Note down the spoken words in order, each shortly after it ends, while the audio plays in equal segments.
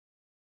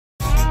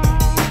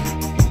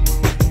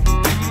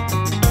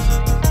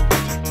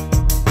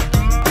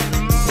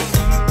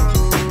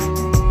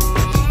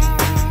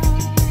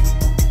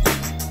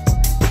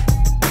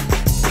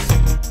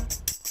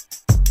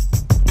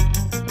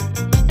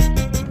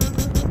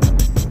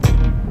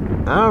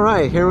All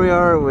right, here we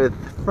are with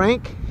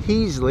Frank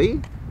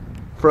Heasley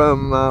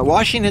from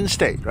Washington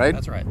State, right?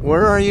 That's right.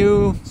 Where are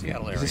you?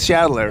 Seattle area.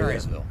 Seattle area.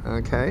 Marysville.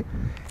 Okay.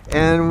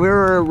 And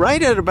we're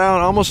right at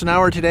about almost an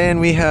hour today, and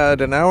we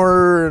had an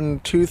hour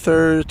and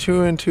 2/3,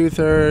 2 and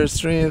 2/3,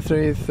 3 and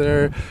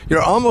 3/3.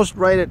 You're almost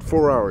right at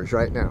 4 hours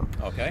right now.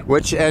 Okay.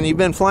 And you've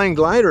been flying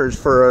gliders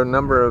for a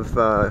number of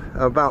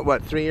about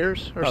what, 3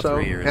 years or About so?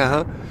 3 years.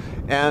 Uh-huh.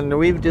 And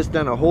we've just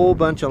done a whole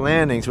bunch of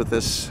landings with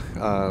this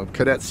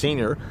Kadet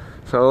Senior.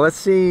 So let's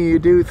see you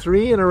do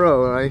 3 in a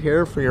row right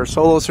here for your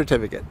solo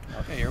certificate.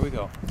 Okay, here we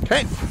go.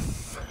 Okay.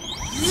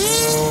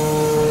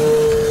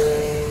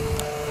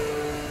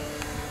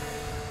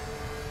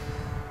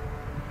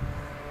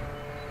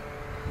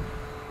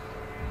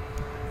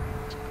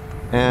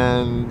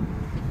 And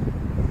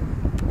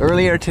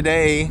earlier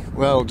today,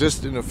 well,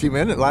 just in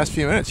last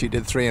few minutes, you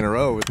did 3 in a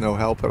row with no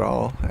help at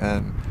all.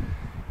 And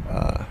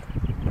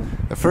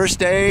the first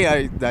day,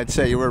 I'd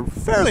say you were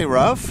fairly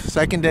rough.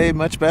 Second day,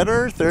 much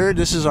better. Third,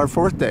 this is our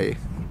 4th day,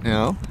 you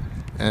know,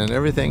 and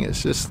everything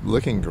is just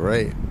looking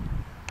great.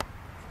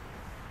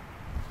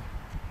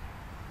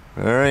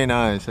 Very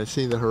nice. I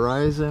see the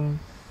horizon.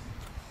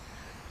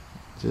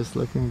 Just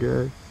looking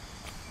good.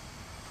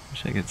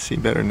 Wish I could see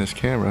better in this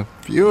camera.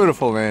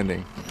 Beautiful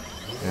landing.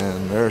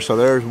 And there's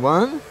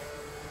one.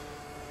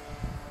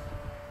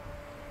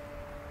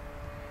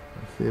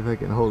 Let's see if I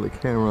can hold the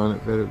camera on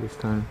it better this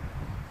time.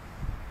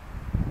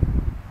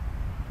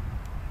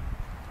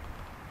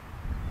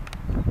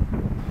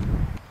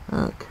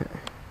 Okay.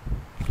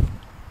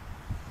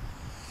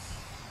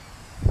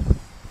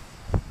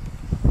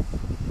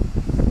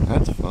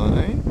 That's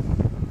fine.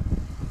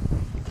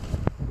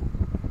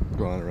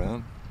 Go on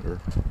around.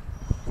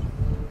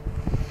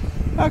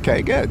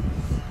 Okay, good.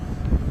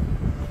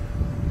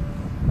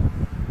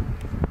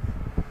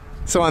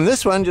 So on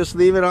this one, just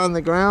leave it on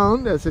the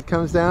ground as it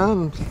comes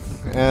down,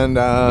 and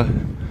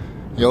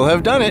you'll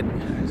have done it.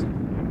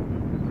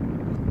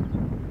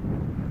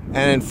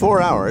 And in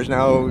 4 hours,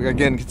 now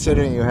again,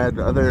 considering you had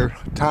other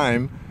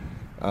time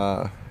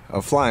of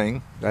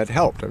flying, that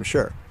helped, I'm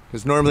sure.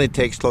 Because normally it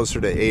takes closer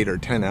to 8 or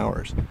 10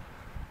 hours.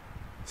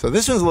 So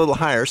this one's a little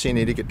higher, so you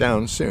need to get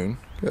down soon.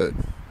 Good.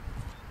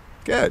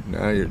 Good,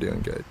 now you're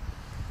doing good.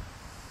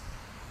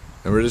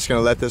 And we're just going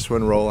to let this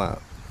one roll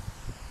out.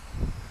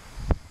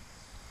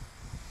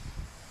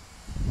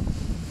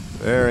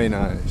 Very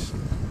nice.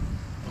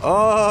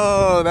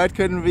 Oh, that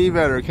couldn't be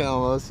better,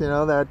 Calmos. You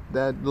know,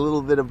 that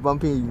little bit of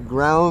bumpy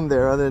ground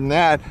there. Other than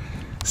that,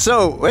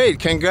 so wait,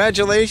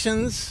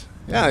 congratulations.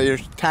 Yeah, you're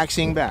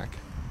taxiing back.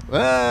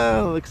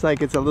 Well, looks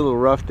like it's a little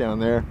rough down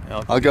there.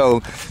 Okay. I'll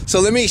go. So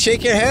let me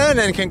shake your hand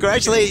and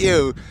congratulate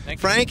you.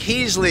 Frank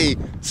Heasley,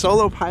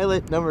 solo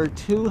pilot number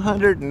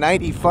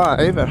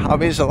 295 at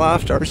Hobbies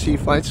Aloft RC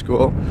Flight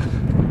School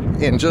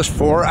in just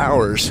 4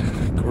 hours.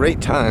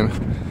 Great time.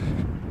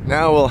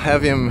 Now we'll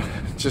have him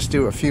just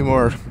do a few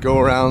more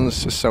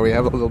go-arounds just so we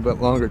have a little bit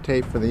longer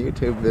tape for the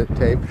YouTube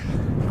tape.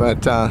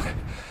 But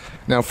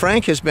now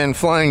Frank has been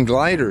flying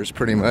gliders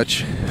pretty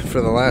much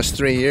for the last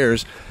 3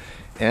 years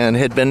and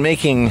had been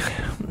making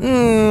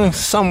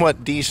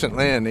somewhat decent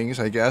landings,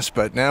 I guess,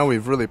 but now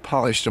we've really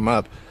polished him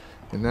up,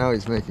 and now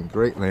he's making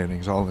great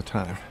landings all the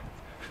time.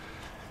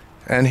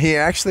 And he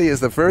actually is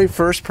the very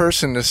first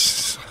person to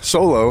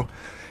solo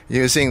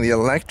using the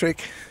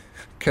electric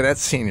Kadet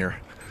Senior.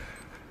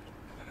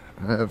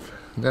 I've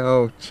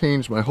now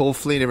changed my whole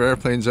fleet of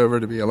airplanes over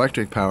to be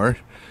electric powered.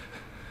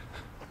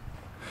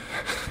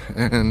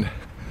 And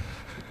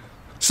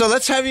so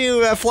let's have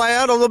you fly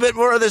out a little bit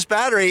more of this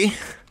battery.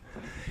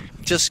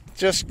 Just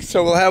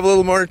so we'll have a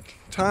little more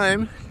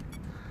time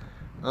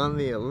on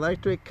the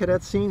electric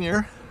Kadet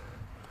Senior.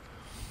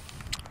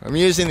 I'm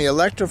using the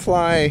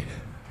Electrifly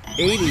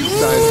 80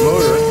 size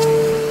motor.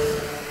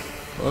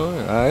 All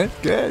right,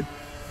 good.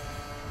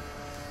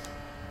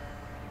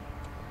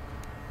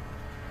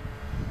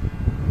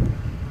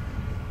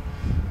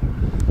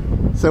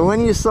 So when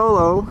you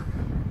solo,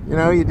 you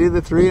know, you do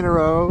the 3 in a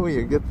row,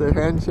 you get the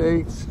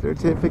handshakes,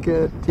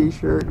 certificate,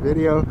 t-shirt,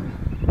 video,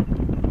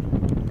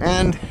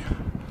 and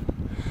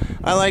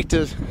I like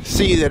to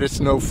see that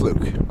it's no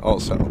fluke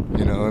also,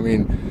 you know, I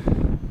mean,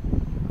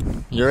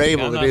 you're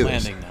able to do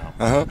this. I'm not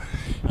landing now.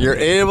 You're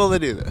able to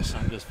do this.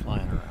 I'm just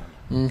flying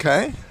around.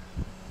 Okay.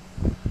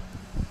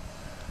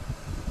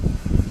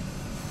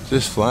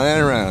 Just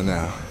flying around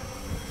now.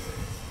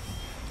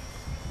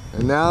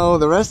 And now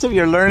the rest of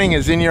your learning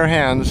is in your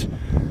hands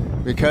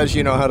because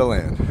you know how to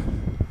land.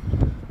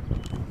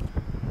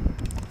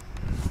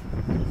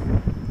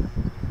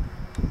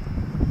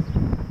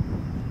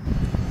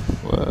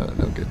 Whoa,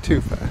 don't get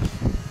too fast.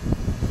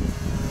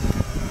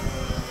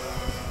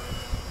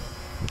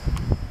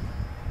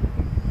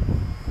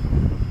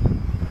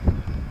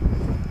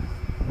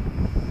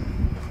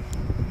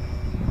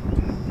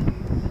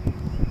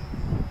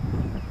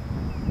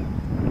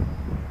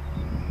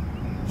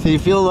 So you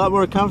feel a lot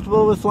more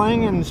comfortable with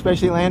flying and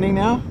especially landing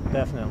now?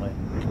 Definitely.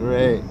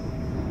 Great.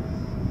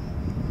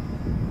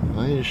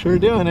 Well, you're sure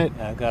doing it.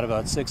 I've got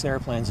about 6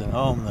 airplanes at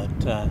home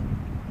that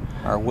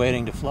are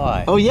waiting to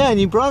fly. Oh yeah, and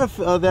you brought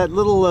that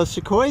little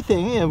Sukhoi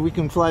thing, and we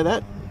can fly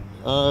that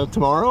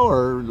tomorrow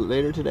or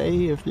later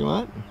today if you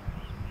want.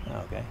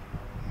 Okay.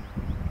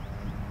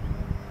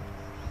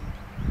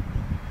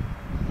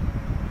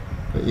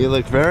 But you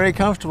look very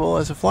comfortable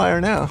as a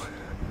flyer now.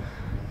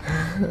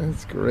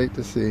 It's great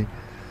to see.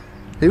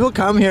 People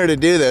come here to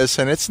do this,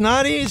 and it's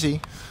not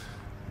easy.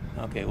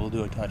 Okay, we'll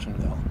do a touch and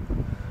go.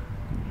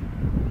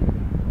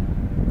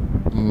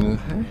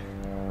 Okay.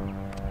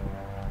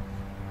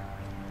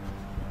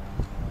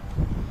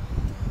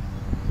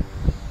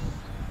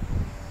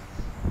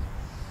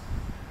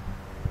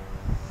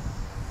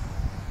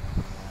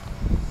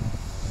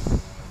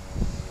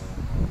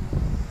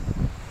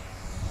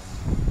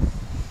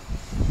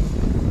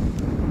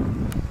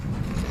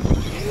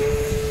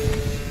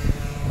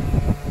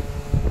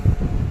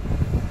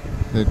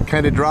 It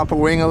kind of drop a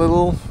wing a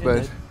little,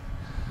 but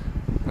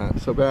not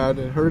so bad.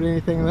 It hurt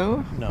anything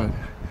though? No.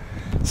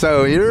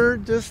 So you're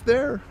just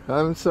there.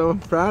 I'm so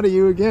proud of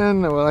you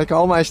again. Like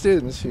all my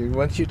students,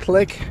 once you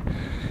click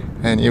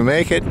and you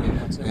make it.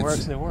 Once it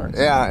works, it works.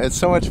 Yeah, it's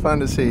so much fun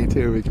to see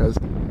too because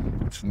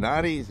it's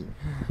not easy.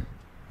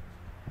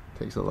 It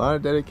takes a lot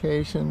of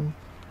dedication.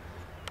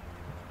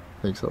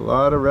 Takes a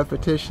lot of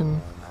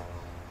repetition.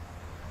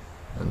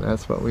 And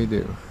that's what we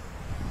do.